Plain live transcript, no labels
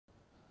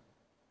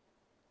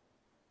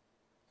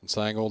And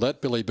saying all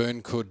that, Billy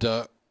Boone could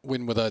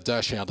win with a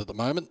dash out at the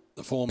moment.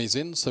 The form he's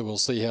in, so we'll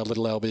see how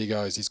Little LB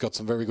goes. He's got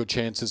some very good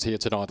chances here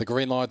tonight. The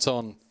green light's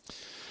on.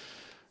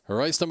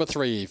 Race number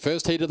 3,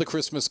 first heat of the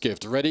Christmas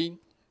gift. Ready?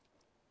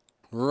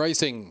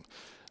 Racing.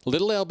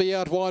 Little LB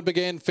out wide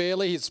began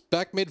fairly. He's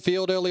back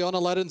midfield early on.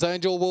 Aladdin's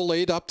Angel will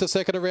lead. Up to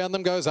second around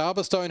them goes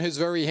Arborstone, who's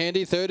very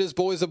handy. Third is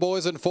Boys are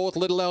Boys, and fourth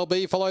Little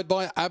LB, followed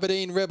by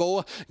Aberdeen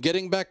Rebel.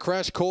 Getting back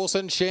Crash Course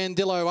and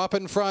Shandillo up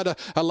in front.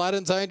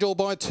 Aladdin's Angel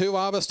by 2.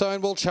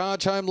 Arborstone will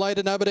charge home late,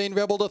 and Aberdeen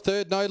Rebel to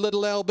third. No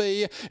Little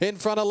LB in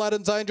front.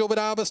 Aladdin's Angel, but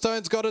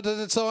Arborstone's got it at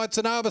its sights,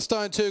 and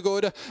Arborstone too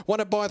good.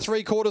 Won it by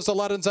 3/4.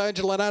 Aladdin's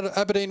Angel, and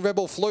Aberdeen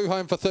Rebel flew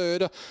home for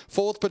third.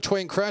 Fourth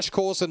between Crash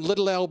Course and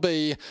Little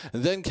LB.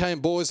 Then came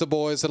Boys are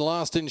Boys, and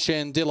last in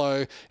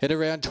Shandillo at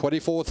around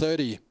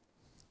 24.30.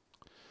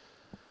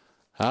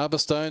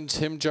 Arborstone,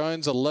 Tim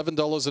Jones,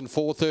 $11 and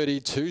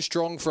 $4.30. Too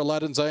strong for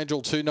Aladdin's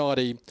Angel,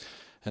 $2.90.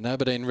 And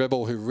Aberdeen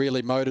Rebel, who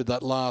really motored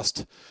that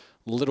last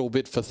little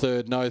bit for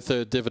third. No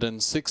third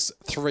dividend,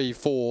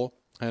 6.34.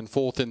 And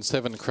fourth in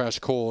 7, Crash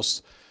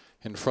Course,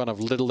 in front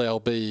of Little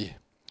LB,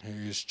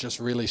 who's just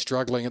really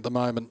struggling at the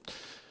moment.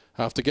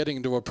 After getting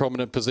into a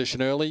prominent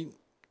position early,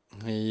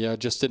 he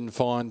just didn't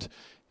find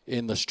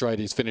in the straight.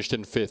 He's finished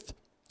in 5th.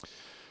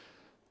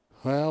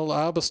 Well,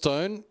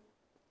 Arborstone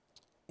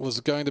was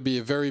going to be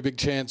a very big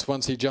chance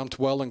once he jumped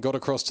well and got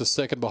across to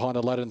second behind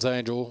Aladdin's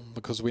Angel,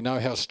 because we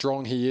know how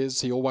strong he is.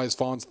 He always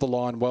finds the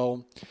line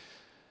well.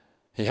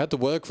 He had to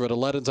work for it.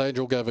 Aladdin's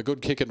Angel gave a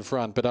good kick in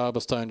front, but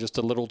Arborstone just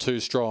a little too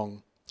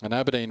strong. And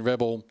Aberdeen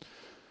Rebel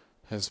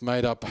has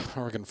made up,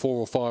 I reckon, 4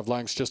 or 5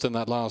 lengths just in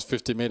that last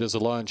 50 metres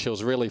alone. She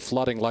was really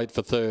flooding late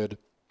for third.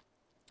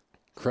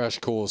 Crash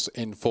Course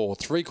in 4th.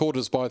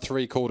 3/4 by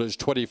 3/4,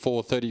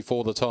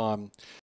 24.34 the time.